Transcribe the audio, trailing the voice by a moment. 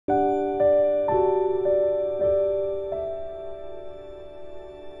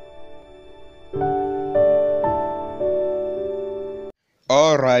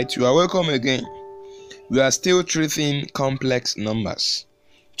Alright, you are welcome again. We are still treating complex numbers.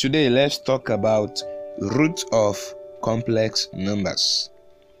 Today let's talk about roots of complex numbers.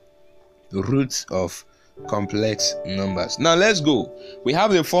 Roots of complex numbers. Now let's go. We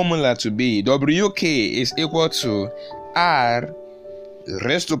have the formula to be WK is equal to R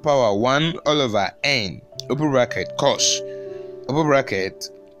raised to power 1 all over N, open bracket, cos, open bracket,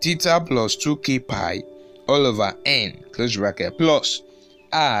 theta plus 2k pi all over N, close bracket, plus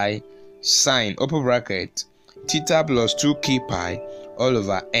I sine, open bracket, theta plus 2k pi all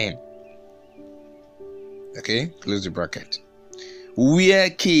over N. Okay, close the bracket. Where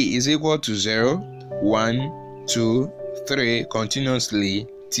k is equal to 0, 1, 2, 3 continuously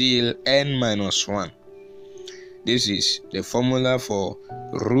till n minus 1. This is the formula for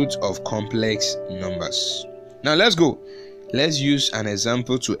root of complex numbers. Now let's go. Let's use an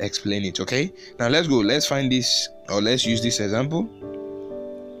example to explain it, okay? Now let's go. Let's find this, or let's use this example.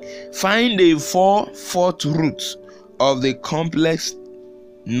 Find the 4/4 root of the complex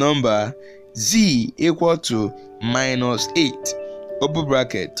number z equal to minus 8, open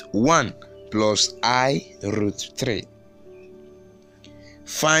bracket, 1 plus I root 3.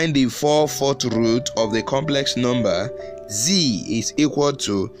 Find the 4/4 root of the complex number z is equal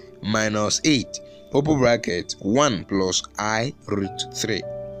to minus 8, open bracket, 1 plus I root 3.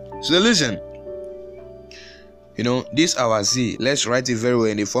 So listen, this our z. Let's write it very well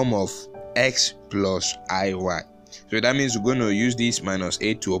in the form of x plus iy. So that means we're going to use this minus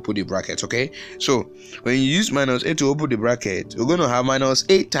 8 to open the bracket, okay? So when you use minus 8 to open the bracket, we're going to have minus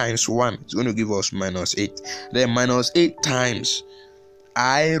 8 times 1. It's going to give us minus 8. Then minus 8 times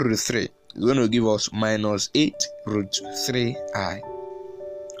I root 3 is going to give us minus 8 root 3i.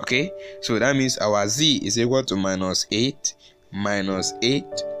 Okay, so that means our z is equal to minus 8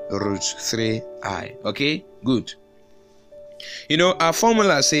 root 3i. Okay, good. Our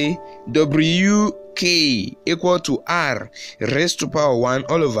formula say WK equal to R raised to power 1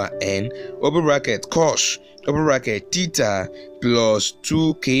 all over N, open bracket, cos, open bracket, theta plus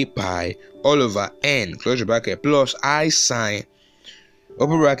 2k pi all over N, close bracket, plus I sine,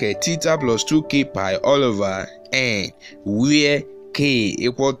 open bracket, theta plus 2k pi all over N, where k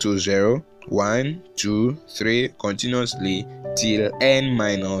equal to 0, 1, 2, 3 continuously till n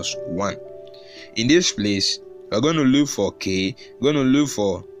minus 1. In this place, we're going to look for k. We're going to look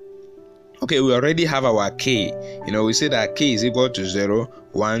for, okay, we already have our k. We say that k is equal to 0,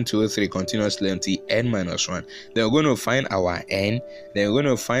 1, 2, 3 continuously until n minus 1. Then we're going to find our n. Then we're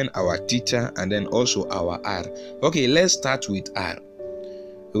going to find our theta and then also our r. Okay, let's start with r.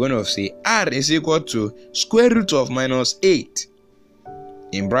 We're going to say r is equal to square root of minus 8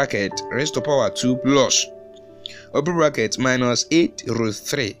 in bracket raised to power 2 plus open bracket minus 8 root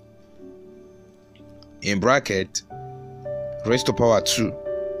 3 in bracket raised to power 2.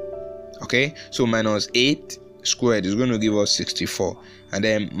 Okay, so minus 8 squared is going to give us 64, and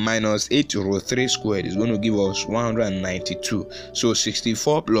then minus 8 root 3 squared is going to give us 192. So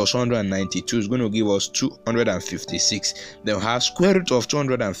 64 plus 192 is going to give us 256. Then we have square root of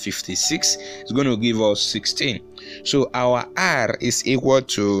 256 is going to give us 16. So our r is equal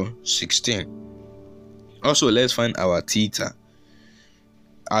to 16. Also, let's find our theta.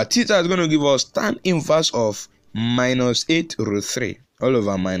 Our theta is going to give us tan inverse of minus 8 root 3 all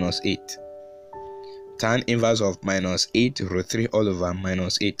over minus 8. Tan inverse of minus 8 root 3 all over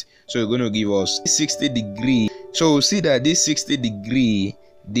minus 8. So it's going to give us 60 degrees. So we'll see that this 60 degree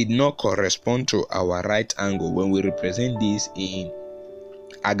did not correspond to our right angle when we represent this in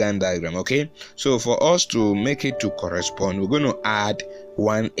Argand diagram. Okay, so for us to make it to correspond, we're going to add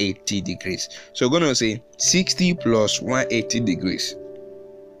 180 degrees. So we're going to say 60 plus 180 degrees.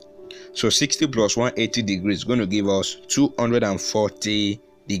 So 60 plus 180 degrees is going to give us 240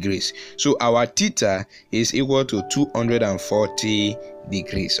 degrees. So our theta is equal to 240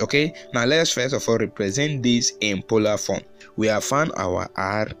 degrees. Okay, now let's first of all represent this in polar form. We have found our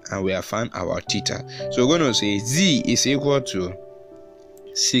r and we have found our theta. So we're going to say z is equal to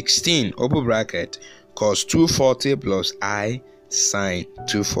 16 open bracket cos 240 plus I sine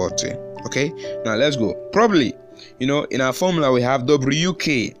 240. Okay, now let's go. Probably, in our formula we have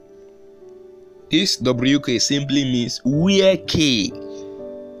WK. This WK simply means where k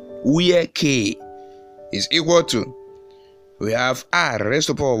is equal to, we have r raised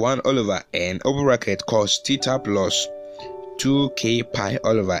to power 1 all over n, open bracket, cos theta plus 2k pi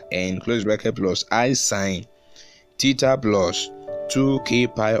all over n, close bracket, plus I sine theta plus 2k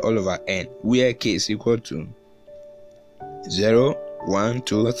pi all over n, where k is equal to 0, 1,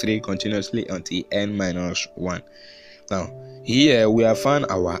 2, 3 continuously until n minus 1. Now here we have found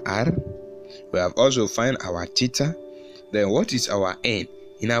our r, we have also found our theta. Then what is our n?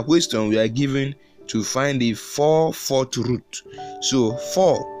 in our question we are given to find the 4/4 root. So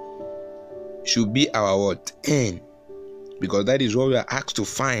 4 should be our what? N, because that is what we are asked to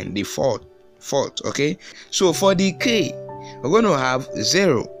find, the fourth. Okay, so for the k, we're going to have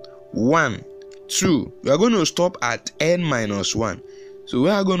 0, 1, 2. We are going to stop at n minus 1. So we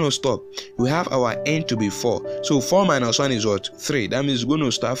are going to stop. We have our n to be 4. So 4 minus 1 is what? 3. That means we're going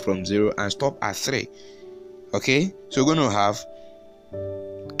to start from 0 and stop at 3. Okay, so we're going to have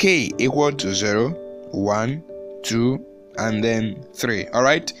k equal to 0, 1, 2, and then 3. All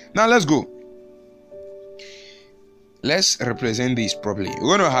right, now let's go. Let's represent this properly.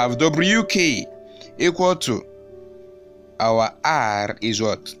 We're going to have wk equal to our r is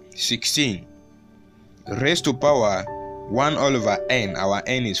what? 16 raised to power 1 all over n. Our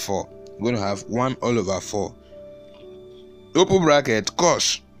n is 4. We're going to have 1 all over 4. Open bracket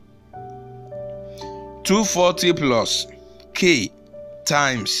cos 240 plus k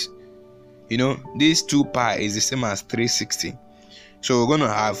times, this 2 pi is the same as 360. So we're going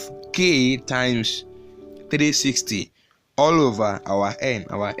to have k times 360 all over our n.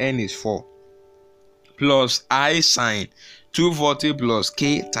 Our n is 4 plus I sine 240 plus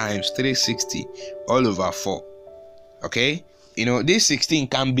k times 360 all over 4. Okay, this 16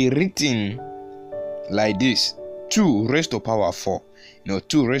 can be written like this: 2 raised to power 4.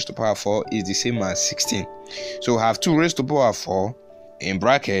 2 raised to power 4 is the same as 16. So we have 2 raised to power 4 in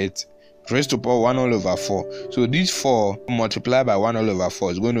bracket raised to power 1 all over 4. So this 4 multiplied by 1 all over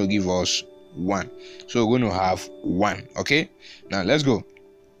 4 is going to give us 1. So we're going to have 1. Okay, now let's go.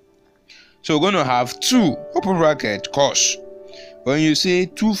 So we're going to have 2 open bracket cos. When you say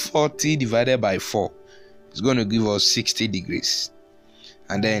 240 divided by 4, it's going to give us 60 degrees.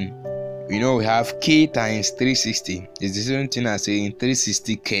 And then we have k times 360. It's the same thing as saying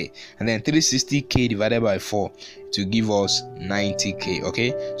 360k. And then 360k divided by 4 to give us 90k.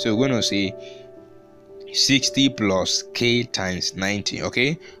 Okay, so we're going to say 60 plus k times 90.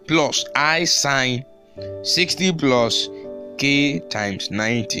 Okay, plus I sine 60 plus k times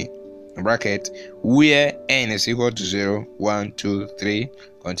 90 bracket where n is equal to 0, 1, 2, 3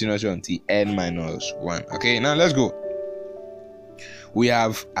 continuously until n minus 1. Okay, now let's go. We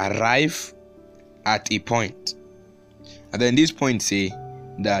have arrived at a point, and then this point say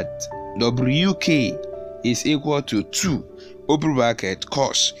that wk is equal to 2 open bracket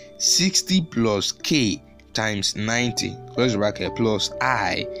cos 60 plus k times 90 close bracket plus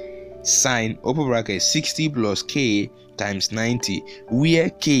I sine open bracket 60 plus k times 90 where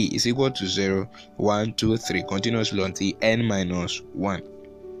k is equal to 0, 1, 2, 3 continuously until n minus 1.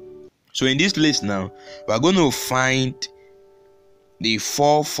 So in this place now we are going to find the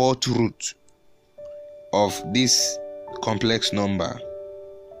 4/4 root of this complex number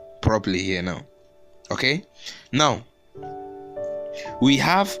properly here now. Okay, now we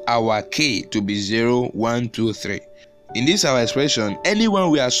have our k to be 0, 1, 2, 3. In this our expression,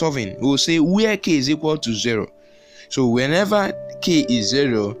 anyone we are solving, we will say where k is equal to 0. So whenever k is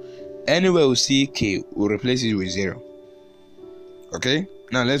 0, anywhere we see k, we'll replace it with 0. Okay,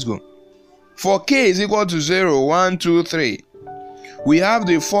 now let's go. For k is equal to 0, 1, 2, 3, we have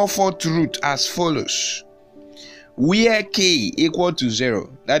the 4/4 root as follows. Where k equal to 0,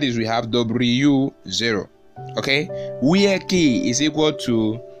 that is, we have w 0. Okay, where k is equal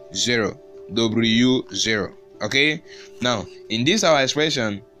to 0, w 0. Okay, now in this our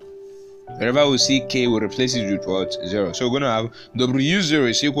expression, wherever we see k, we replace it with what? 0. So we're going to have w 0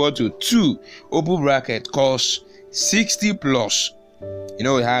 is equal to 2 open bracket cos 60 plus,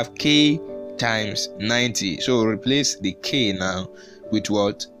 we have k times 90. So we replace the k now with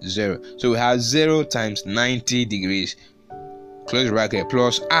what? 0. So we have 0 times 90 degrees close bracket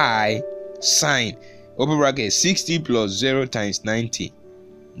plus I sine open bracket 60 plus 0 times 90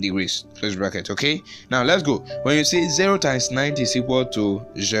 degrees close bracket. Okay, now let's go. When you say 0 times 90 is equal to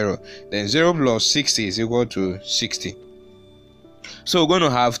 0, then 0 plus 60 is equal to 60. So we're going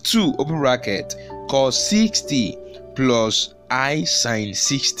to have 2 open bracket cos 60 plus I sine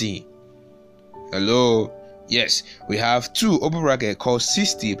 60. Hello, yes, we have 2 open bracket cos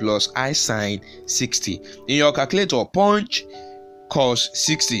 60 plus I sine 60. In your calculator, punch cos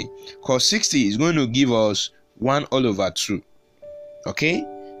 60. Cos 60 is going to give us 1 all over 2. Okay,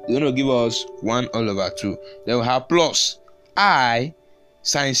 it's going to give us 1 all over 2. Then we have plus I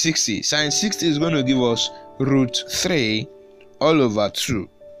sine 60. Sine 60 is going to give us root 3 all over 2.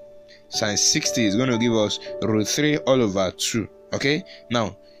 Sine 60 is going to give us root 3 all over 2. Okay,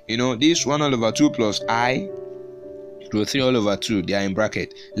 now this 1 all over 2 plus I root 3 all over 2, they are in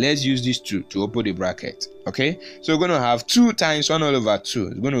bracket. Let's use these 2 to open the bracket. Okay, so we're going to have 2 times 1 all over 2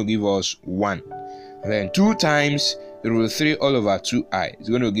 is going to give us 1. And then 2 times root 3 all over 2i is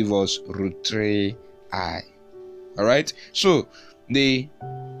going to give us root 3i. All right, so the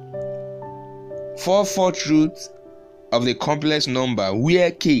 4/4 root of the complex number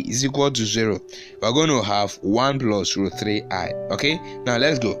where k is equal to 0, we're going to have 1 plus root 3i. Okay, now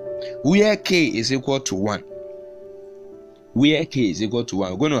let's go. Where k is equal to 1, we're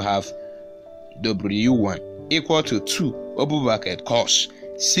going to have w1 equal to 2 open bracket cos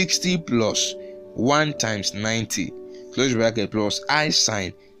 60 plus 1 times 90 close bracket plus I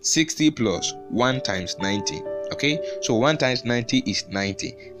sine 60 plus 1 times 90. Okay, so 1 times 90 is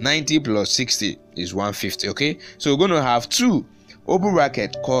 90. 90 plus 60 is 150. Okay, so we're going to have 2 open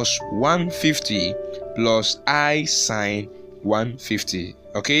bracket cos 150 plus I sine 150.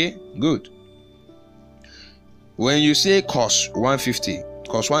 Okay, good. When you say cos 150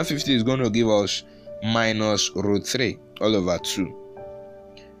 is going to give us minus root 3 all over 2.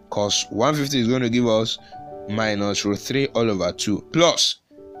 Cos 150 is going to give us minus root 3 all over 2 plus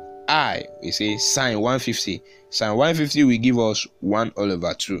I, we say sine 150. Sine 150 will give us 1 all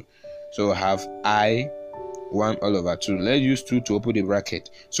over 2. So we have I 1 all over 2. Let's use 2 to open the bracket.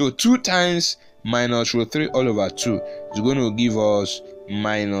 So 2 times minus root 3 all over 2 is going to give us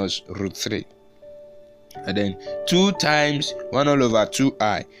minus root 3. And then 2 times 1 all over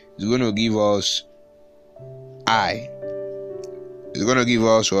 2i is going to give us I. It's going to give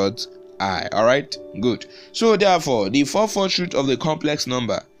us what? I. Alright? Good. So therefore, the 4/4 root of the complex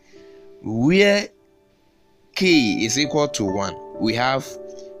number where k is equal to 1, we have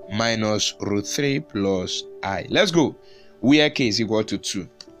minus root 3 plus I. Let's go. Where k is equal to 2,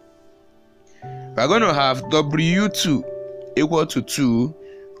 we're going to have w2 equal to 2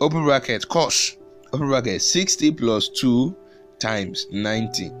 open bracket cos open bracket 60 plus 2 times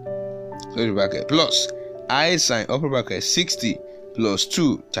 90 close bracket plus I sine open bracket 60 plus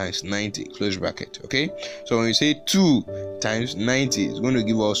 2 times 90 close bracket. Okay, so when we say 2 times 90 is going to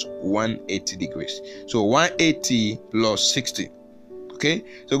give us 180 degrees. So 180 plus 60. Okay,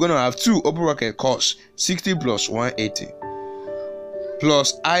 so we're going to have 2 open bracket cos 60 plus 180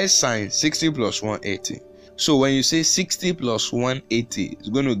 plus I sine 60 plus 180. So when you say 60 plus 180, it's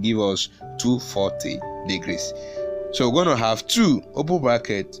going to give us 240 degrees. So we're going to have 2 open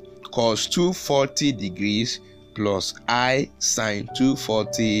bracket cos 240 degrees plus I sine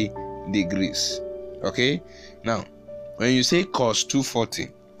 240 degrees. Okay, now when you say cos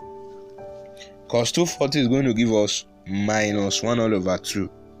 240 is going to give us minus 1 all over 2.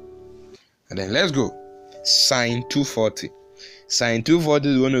 And then let's go. Sine 240 is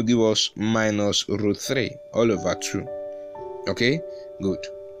going to give us minus root 3 all over 2. Okay, good.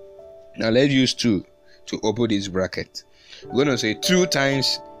 Now let's use 2 to open this bracket. We're going to say 2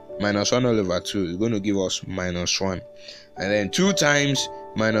 times minus 1 all over 2 is going to give us minus 1. And then 2 times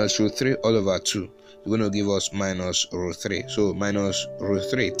minus root 3 all over 2 is going to give us minus root 3. So minus root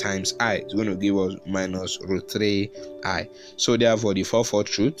 3 times I is going to give us minus root 3i. So therefore the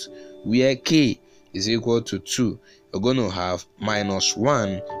 4/4 root where k is equal to 2, we're going to have minus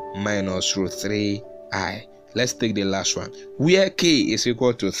 1 minus root 3i. Let's take the last one. Where k is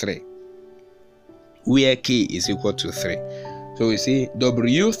equal to 3. Where k is equal to 3. So we see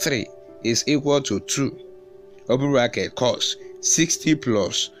W3 is equal to 2 open bracket cos 60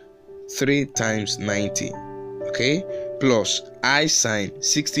 plus 3 times 90. Okay, plus I sine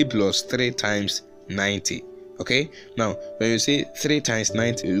 60 plus 3 times 90. Okay, now when you say 3 times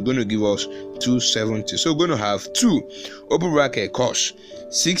 90, it's going to give us 270. So we're going to have 2 open bracket cos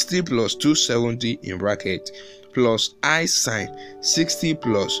 60 plus 270 in bracket plus I sine 60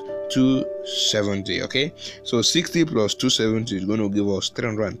 plus 270. Okay, so 60 plus 270 is going to give us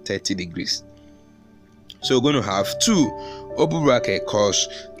 330 degrees. So we're going to have 2 open bracket cos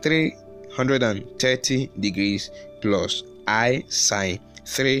 330 degrees plus I sine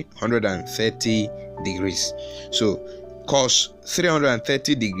 330 degrees. So cos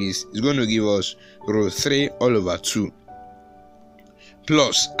 330 degrees is going to give us root 3 all over 2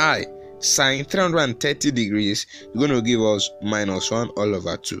 plus I sine 330 degrees is going to give us minus 1 all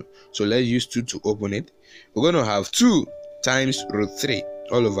over 2. So let's use 2 to open it. We're going to have 2 times root 3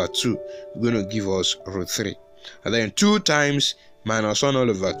 all over 2 is going to give us root 3. And then 2 times minus 1 all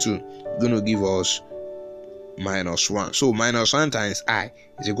over 2 is going to give us minus 1. So minus 1 times I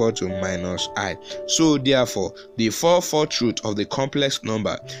is equal to minus I. So therefore the 4/4 root of the complex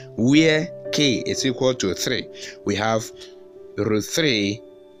number where k is equal to 3, we have root 3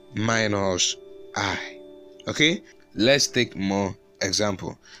 minus I. Okay, let's take more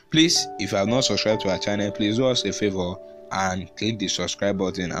example. Please, if you have not subscribed to our channel, please do us a favor and click the subscribe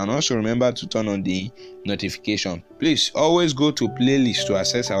button, and also remember to turn on the notification. Please always go to playlist to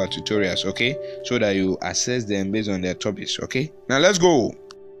access our tutorials, okay, so that you access them based on their topics. Okay, now let's go.